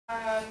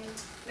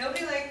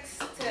Nobody likes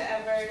to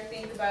ever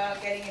think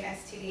about getting an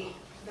STD.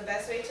 The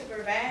best way to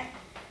prevent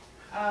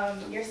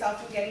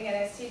yourself from getting an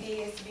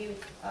STD is to be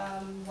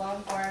well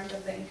informed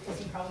of the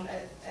increasing problem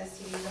of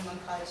STDs among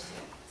college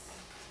students.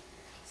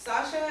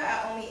 Sasha,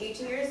 at only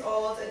 18 years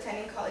old,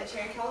 attending college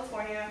here in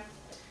California,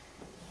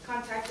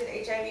 contacted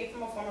HIV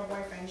from a former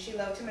boyfriend. She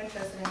loved him and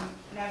trusted him.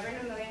 Never in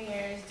a million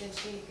years did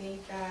she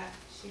think that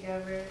she'd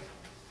ever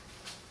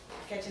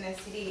catch an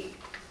STD.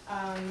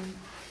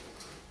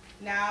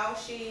 Now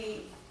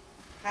she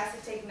has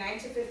to take 9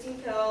 to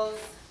 15 pills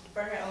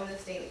for her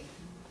illness daily.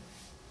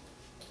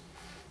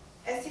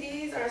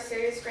 STDs are a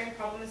serious growing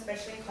problem,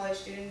 especially in college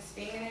students.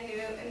 Being in a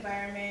new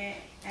environment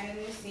and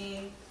a new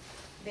scene,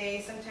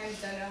 they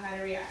sometimes don't know how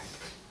to react.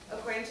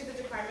 According to the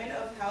Department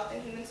of Health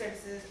and Human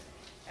Services,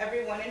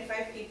 every 1 in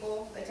 5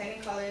 people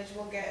attending college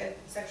will get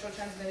a sexually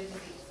transmitted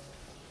disease.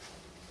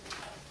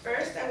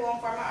 First, I will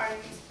inform our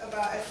audience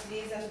about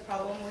STDs and the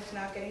problem with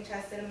not getting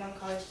tested among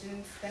college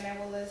students. Then I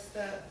will list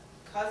the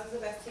causes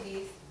of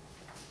STDs.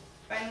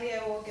 Finally,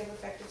 I will give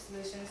effective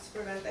solutions to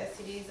prevent the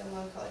STDs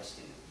among college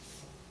students.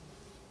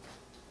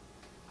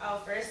 I'll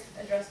first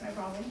address my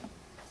problem.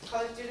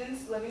 College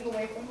students living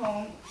away from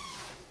home,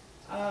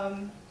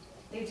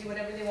 they do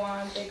whatever they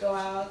want, they go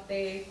out,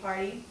 they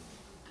party,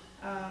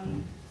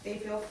 they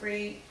feel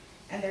free,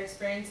 and they're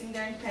experiencing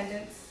their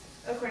independence.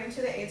 According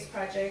to the AIDS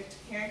Project,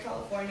 here in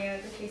California,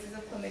 the cases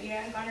of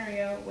chlamydia and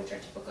gonorrhea, which are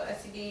typical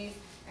STDs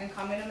and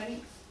common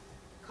among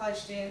college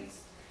students,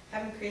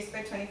 have increased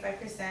by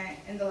 25%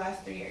 in the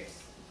last 3 years.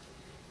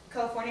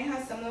 California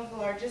has some of the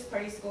largest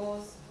party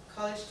schools.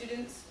 College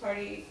students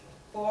party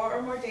 4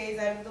 or more days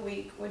out of the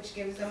week, which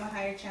gives them a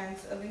higher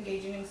chance of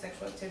engaging in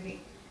sexual activity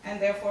and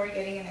therefore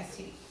getting an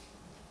STD.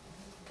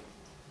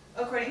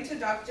 According to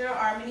Dr.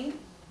 Armani,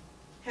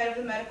 head of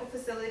the Medical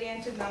Facility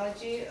and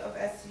Technology of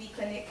STD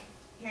Clinic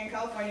here in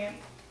California,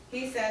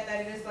 he said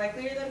that it is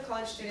likelier that a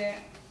college student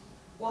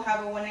will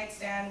have a one-night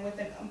stand with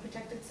an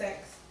unprotected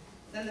sex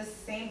than the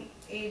same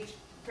age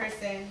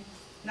person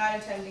not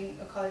attending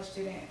a college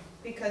student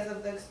because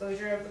of the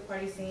exposure of the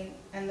party scene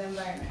and the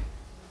environment.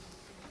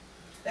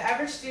 The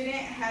average student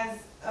has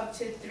up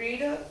to 3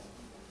 to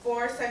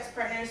 4 sex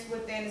partners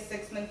within a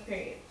 6-month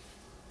period.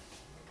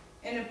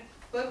 In a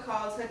book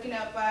called Hooking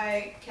Up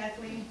by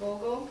Kathleen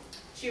Vogel,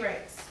 she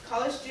writes,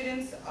 college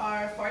students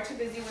are far too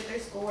busy with their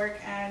schoolwork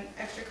and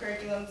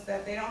extracurriculums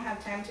that they don't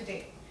have time to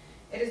date.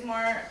 It is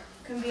more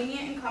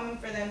convenient and common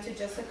for them to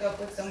just hook up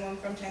with someone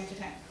from time to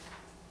time.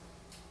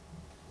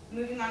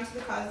 Moving on to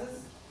the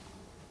causes.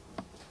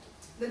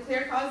 The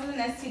clear cause of an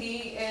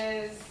STD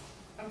is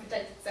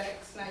unprotected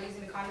sex, not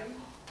using a condom.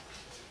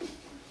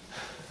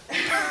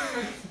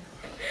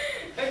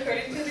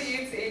 According to the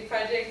USAID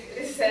project,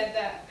 it is said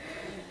that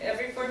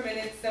every 4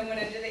 minutes, someone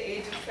under the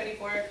age of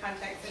 24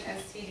 contacts an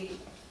STD.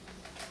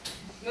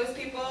 Most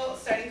people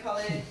starting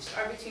college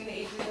are between the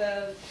ages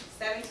of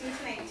 17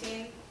 to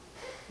 19,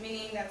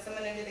 meaning that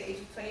someone under the age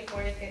of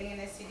 24 is getting an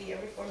STD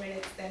every 4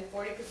 minutes. Then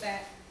 40%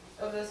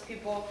 of those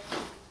people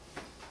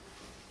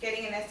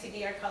getting an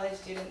STD are college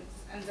students,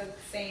 ends up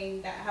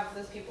saying that half of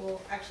those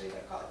people actually go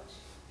to college.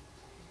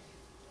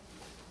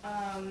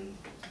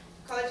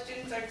 College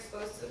students are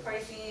exposed to the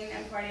party scene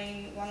and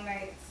partying long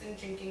nights and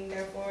drinking,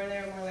 therefore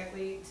they're more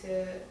likely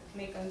to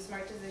make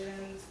unsmart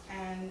decisions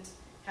and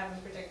have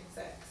unprotected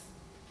sex.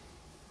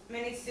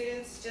 Many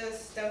students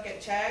just don't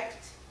get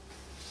checked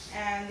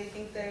and they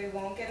think they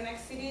won't get an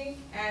STD,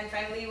 and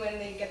finally when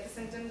they get the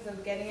symptoms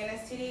of getting an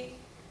STD,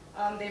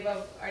 they've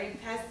already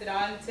passed it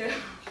on to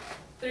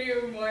 3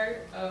 or more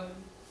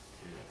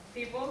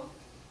people.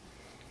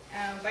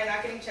 By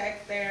not getting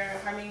checked, they're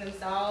harming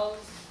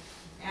themselves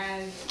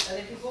and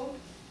other people.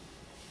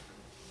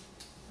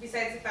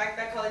 Besides the fact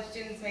that college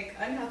students make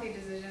unhealthy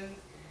decisions,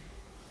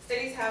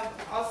 studies have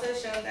also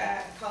shown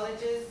that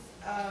colleges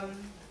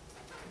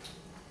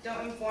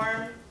don't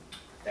inform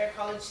their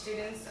college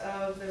students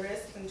of the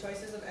risks and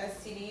choices of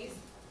STDs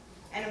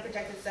and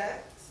unprotected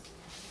sex.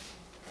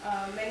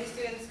 Many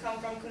students come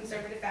from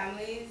conservative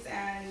families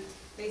and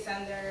they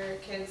send their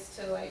kids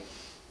to like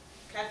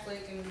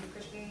Catholic and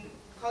Christian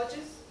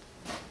colleges.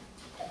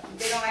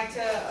 They don't like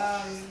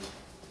to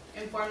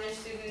inform their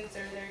students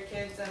or their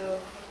kids of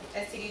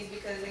STDs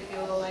because they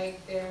feel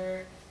like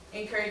they're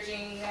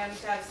encouraging them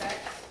to have sex.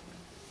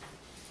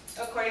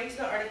 According to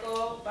the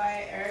article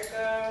by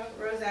Erica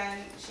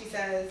Roseanne, she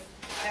says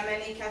that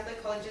many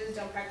Catholic colleges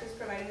don't practice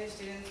providing their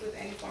students with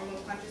any form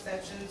of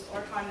contraceptions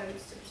or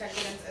condoms to protect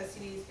against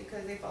STDs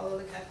because they follow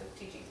the Catholic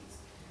teachings.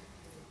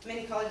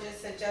 Many colleges,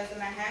 such as the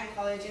Manhattan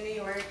College in New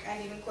York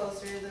and even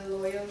closer, the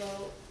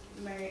Loyola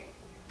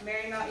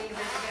Marymount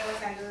University in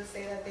Los Angeles,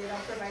 say that they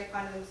don't provide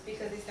condoms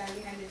because they stand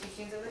behind the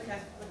teachings of the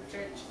Catholic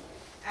Church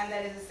and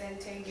that it is a sin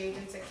to engage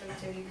in sexual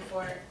activity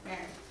before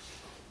marriage.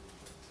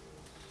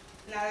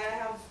 Now that I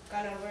have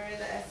gone over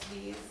the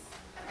STDs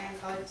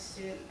and college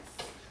students,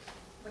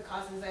 the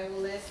causes, I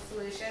will list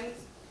solutions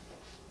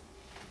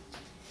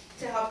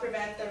to help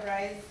prevent the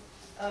rise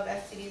of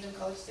STDs in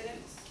college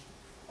students.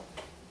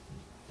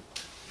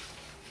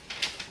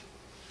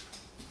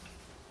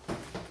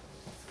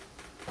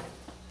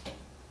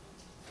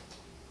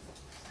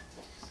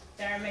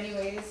 there are many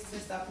ways to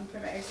stop and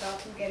prevent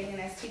yourself from getting an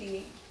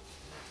STD.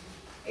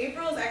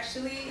 April is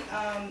actually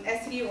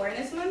STD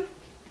Awareness Month.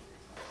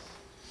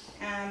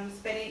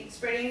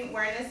 Spreading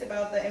awareness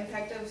about the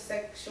impact of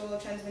sexual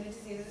transmitted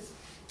diseases.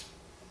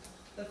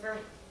 The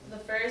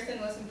first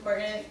and most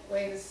important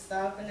way to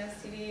stop an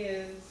STD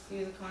is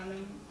use a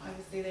condom.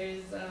 Obviously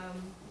there's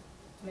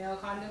male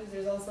condoms,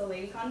 there's also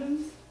lady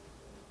condoms.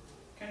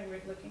 Kind of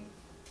weird looking.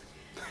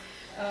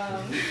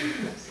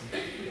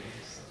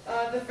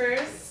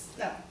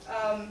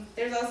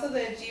 There's also the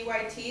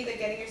GYT, the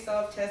Getting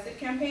Yourself Tested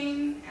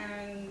campaign,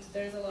 and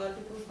there's a lot of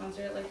people who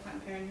sponsor it, like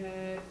Planned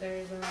Parenthood.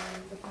 There's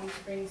the Palm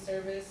Springs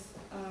service,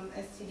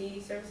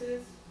 STD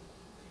services.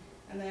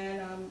 And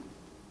then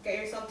get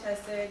yourself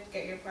tested,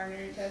 get your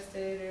partner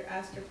tested, or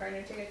ask your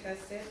partner to get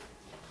tested.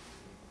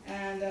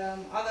 And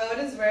although it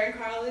is rare in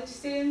college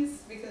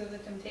students because of the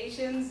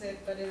temptations,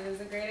 but it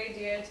is a great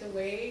idea to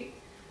wait,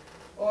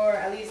 or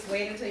at least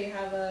wait until you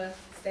have a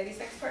steady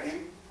sex partner.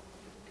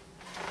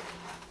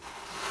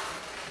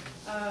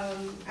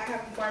 I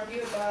have informed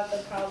you about the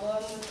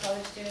problem with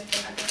college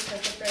students not getting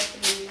tested for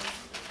STDs.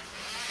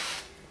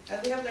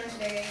 As we have learned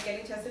today,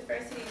 getting tested for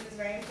STDs is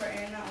very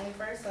important, not only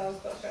for ourselves,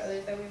 but for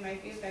others that we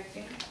might be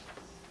affecting.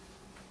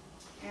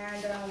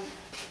 And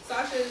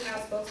Sasha is now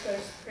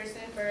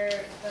spokesperson for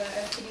the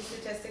STD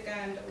Statistic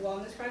and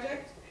Wellness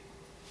Project.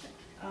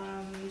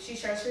 She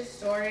shares her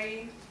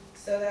story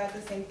so that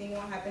the same thing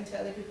won't happen to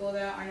other people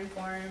that aren't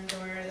informed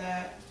or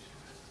that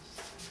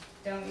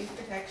don't use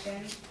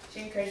protection.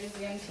 She encourages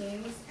young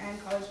teens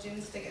and college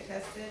students to get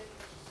tested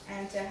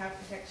and to have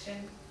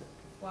protection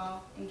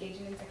while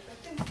engaging in sexual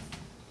activity.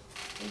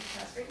 Thank you,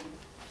 Pastor.